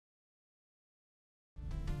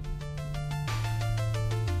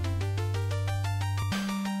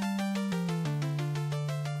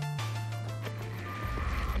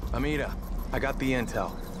Amita, I got the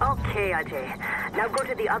intel. Okay, Ajay. Now go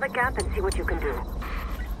to the other camp and see what you can do.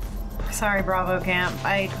 Sorry, Bravo Camp.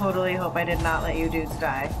 I totally hope I did not let you dudes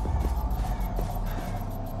die.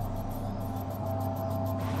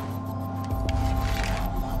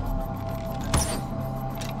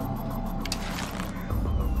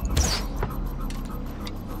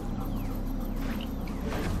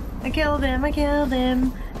 I killed him, I killed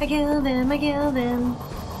him, I killed him, I killed him.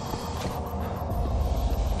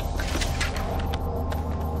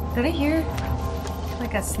 Did I hear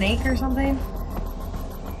like a snake or something?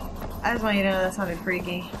 I just want you to know that sounded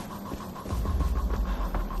freaky.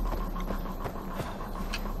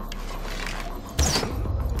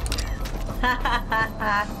 Ha ha ha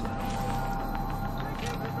ha.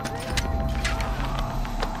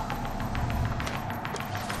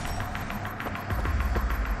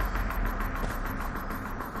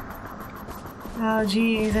 Oh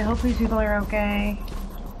geez, I hope these people are okay.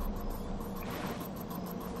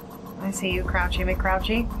 I see you, Crouchy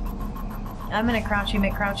McCrouchy. I'm gonna Crouchy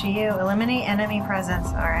McCrouchy you. Eliminate enemy presence.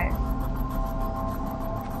 Alright.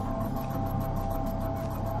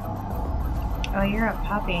 Oh, you're a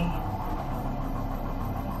puppy.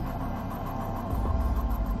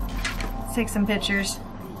 Let's take some pictures.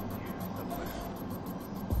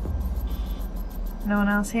 No one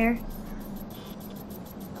else here?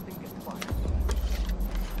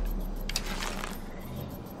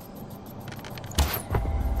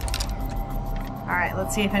 Alright,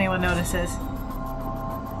 let's see if anyone notices.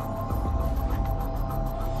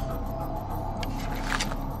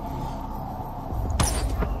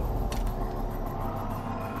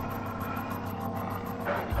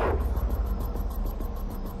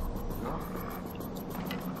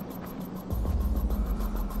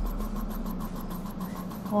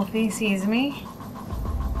 Wolfie sees me.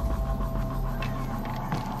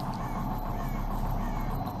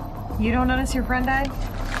 You don't notice your friend died?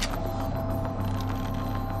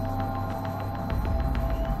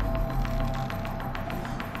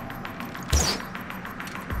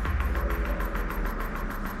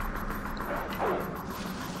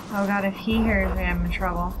 Oh god, if he hears me, I'm in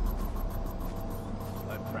trouble.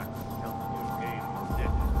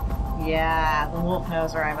 Yeah, the wolf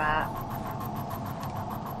knows where I'm at.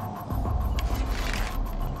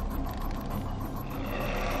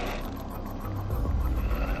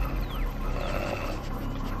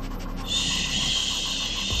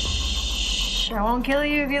 Shh. I won't kill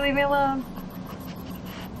you if you leave me alone.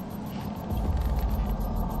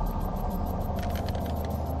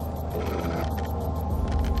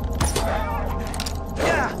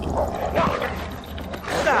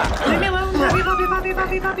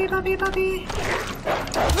 Puppy.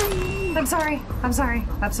 I'm sorry. I'm sorry.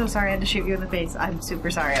 I'm so sorry I had to shoot you in the face. I'm super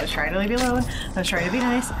sorry. I was trying to leave you alone. I was trying to be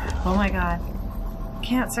nice. Oh my god.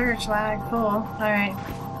 Can't search, lag, full. Alright.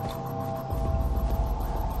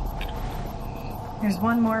 There's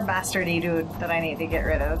one more bastardy dude that I need to get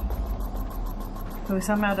rid of. Who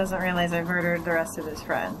somehow doesn't realize I've murdered the rest of his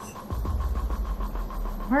friends.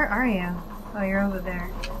 Where are you? Oh, you're over there.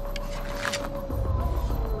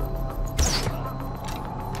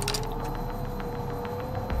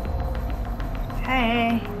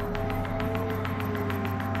 Hey.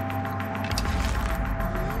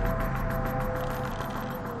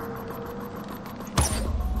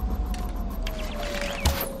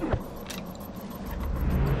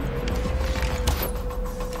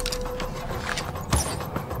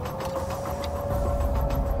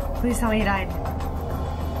 Please tell me he died.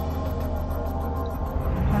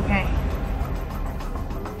 Okay.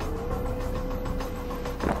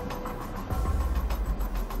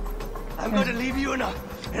 I'm going to leave you in a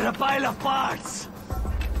pile of parts.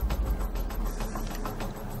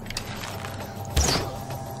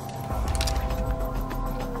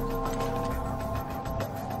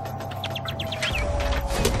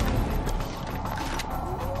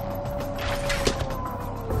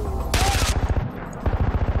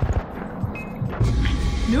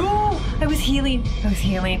 No! I was healing.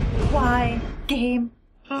 Why? Game.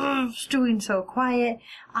 It's doing so quiet.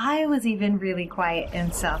 I was even really quiet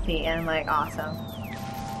and stealthy and like awesome.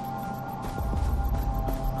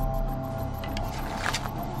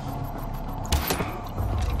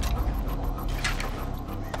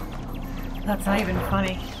 That's not even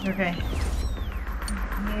funny. Okay.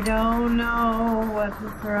 You don't know what to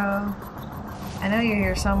throw. I know you're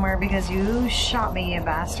here somewhere because you shot me, you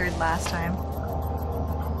bastard, last time.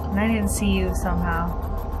 And I didn't see you somehow.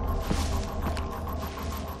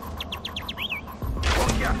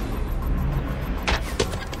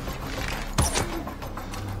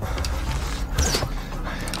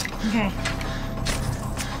 Okay.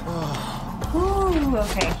 Ooh, Woo!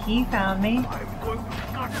 Okay, he found me.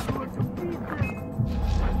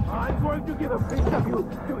 I'm going to give a piece of you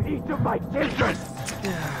to each of my children.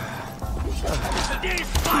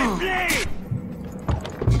 This my blade.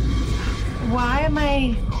 Why am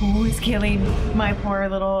I... Who is killing my poor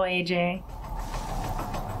little AJ?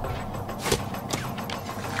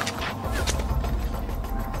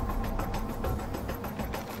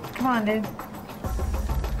 Come on, dude.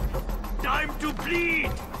 Time to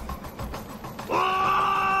bleed.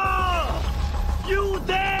 Oh! You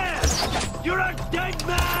there! You're a dead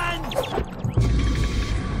man!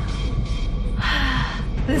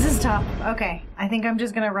 This is tough. Okay, I think I'm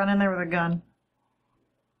just gonna run in there with a gun.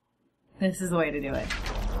 This is the way to do it.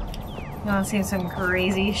 You wanna see some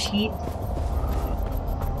crazy shit?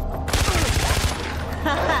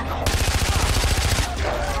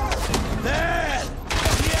 There!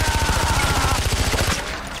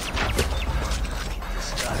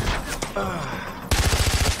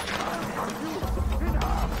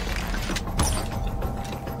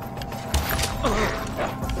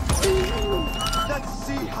 Let's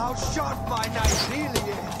see how sharp my knife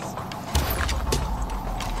really is.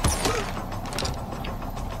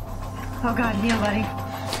 Oh god, heal, buddy.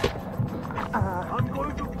 I'm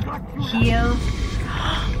going to cut you. Heal.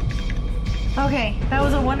 Okay, that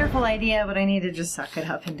was a wonderful idea, but I need to just suck it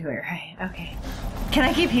up and do it right. Okay. Can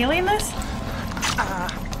I keep healing this?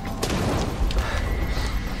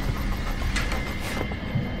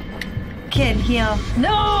 Kid, heal.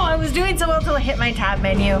 No! I was doing so well till I hit my tab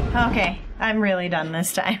menu. Okay, I'm really done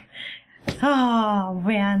this time. Oh,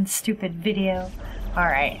 man, stupid video.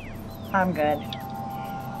 Alright, I'm good.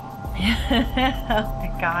 Oh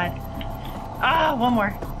my god. Ah, one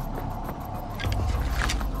more.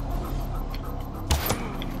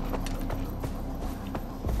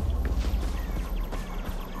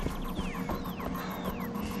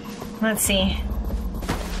 Let's see.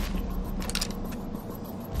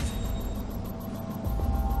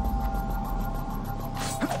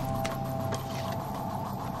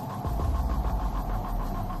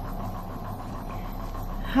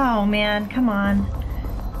 Oh man, come on.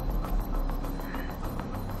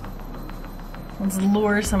 Let's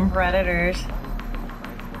lure some predators.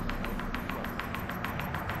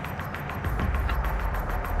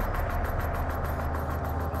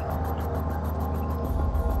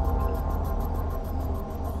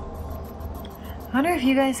 I wonder if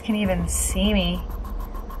you guys can even see me.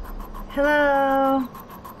 Hello?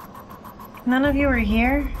 None of you are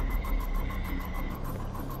here?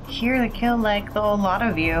 Here to kill like the whole lot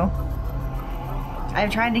of you. I've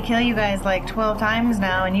tried to kill you guys like 12 times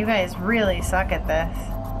now, and you guys really suck at this.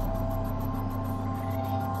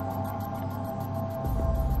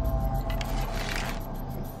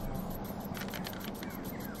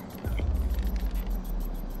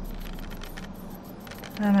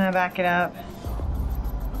 I'm gonna back it up.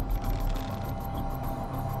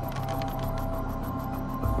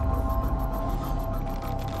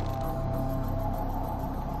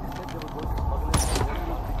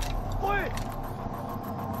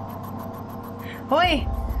 Oi!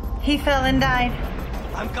 He fell and died.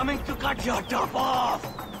 I'm coming to cut your top off.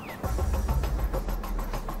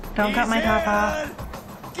 Don't cut my top off.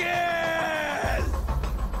 Kill!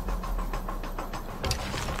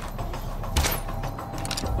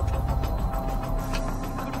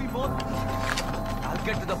 Could be more. I'll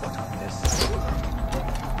get to the bottom of this.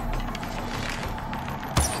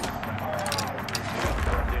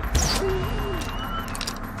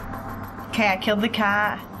 Okay, I killed the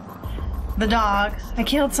cat. The dog. I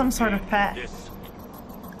killed some sort of pet.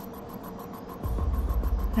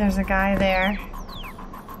 There's a guy there.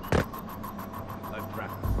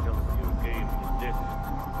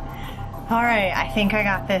 Alright, I think I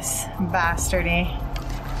got this bastardy.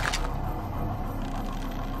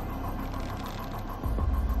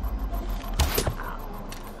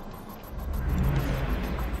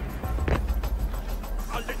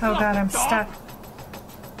 Oh god, I'm stuck.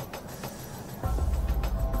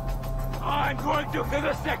 I'm going to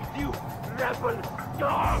vivisect you, rebel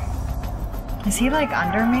dog! Is he like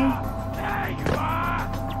under me? There you are!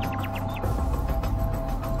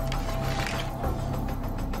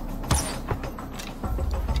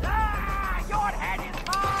 Ah, your head is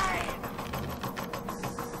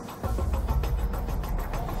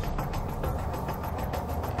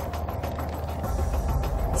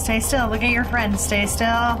mine! Stay still. Look at your friend. Stay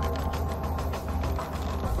still.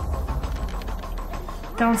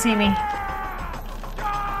 Don't see me.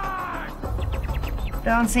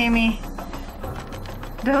 Don't see me.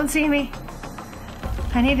 Don't see me.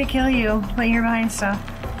 I need to kill you, but you're behind stuff.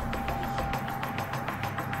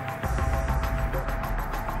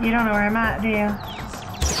 You don't know where I'm at, do you?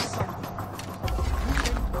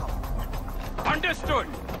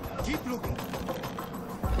 Keep looking.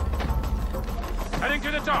 Heading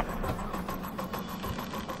to the top.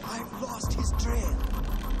 I've lost his trail.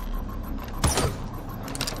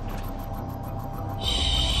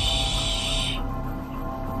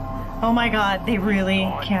 Oh my god, they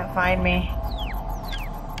really can't find me.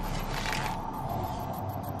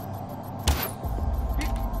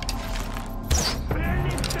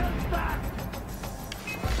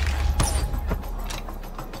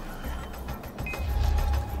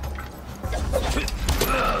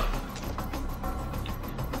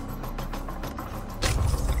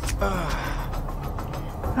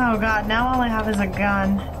 Oh god, now all I have is a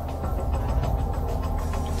gun.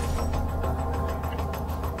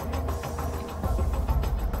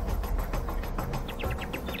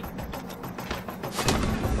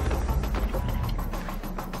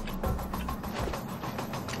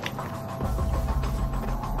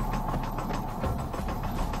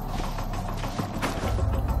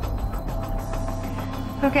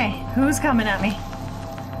 Okay, who's coming at me?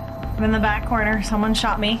 I'm in the back corner. Someone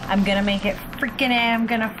shot me. I'm gonna make it. Freaking A. I'm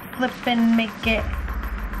gonna flip and make it.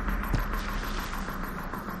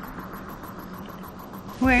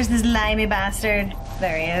 Where's this limey bastard?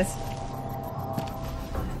 There he is.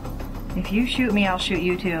 If you shoot me, I'll shoot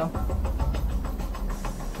you too.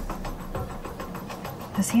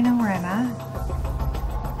 Does he know where I'm at?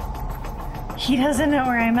 He doesn't know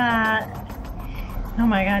where I'm at. Oh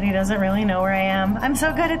my god, he doesn't really know where I am. I'm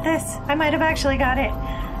so good at this. I might have actually got it.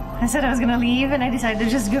 I said I was gonna leave and I decided to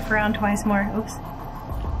just goof around twice more. Oops.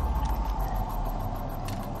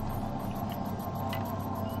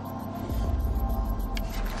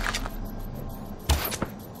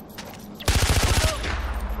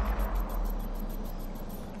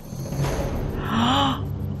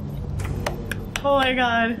 Oh my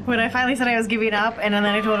god. When I finally said I was giving up and then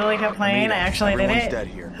I totally kept playing, I actually did it. Dead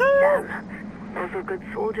here. Damn. Those were good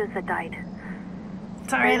soldiers that died.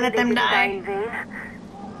 Sorry, let them Did they die die. in vain?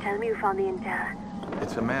 Tell me you found the intel.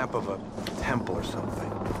 It's a map of a temple or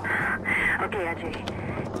something. Okay, Ajay.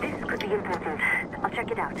 This could be important. I'll check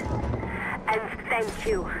it out. And thank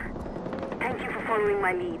you. Thank you for following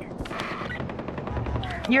my lead.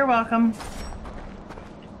 You're welcome.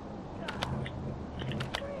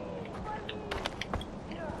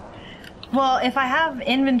 Well, if I have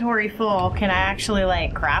inventory full, can I actually,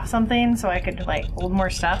 like, craft something so I could, like, hold more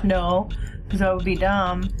stuff? No, because that would be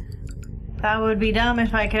dumb. That would be dumb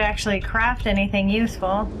if I could actually craft anything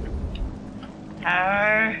useful.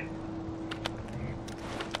 Alright.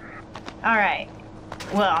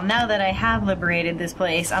 Well, now that I have liberated this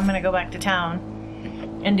place, I'm gonna go back to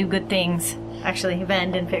town and do good things. Actually,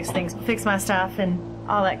 vend and fix things, fix my stuff and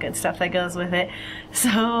all that good stuff that goes with it.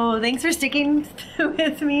 So, thanks for sticking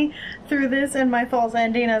with me through this and my false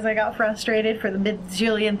ending as I got frustrated for the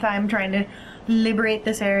bajillionth time trying to liberate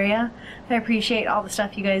this area. I appreciate all the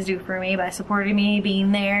stuff you guys do for me by supporting me,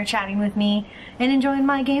 being there, chatting with me, and enjoying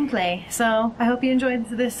my gameplay. So, I hope you enjoyed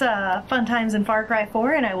this fun times in Far Cry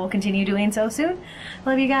 4, and I will continue doing so soon.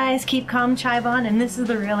 Love you guys, keep calm, chive on, and this is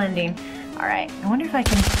the real ending. Alright, I wonder if I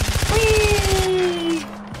can... Whee!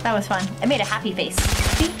 That was fun. I made a happy face.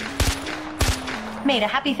 See? Made a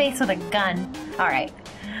happy face with a gun. Alright.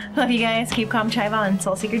 Love you guys. Keep calm, chive on.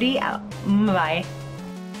 SoulseekerDi out. Bye.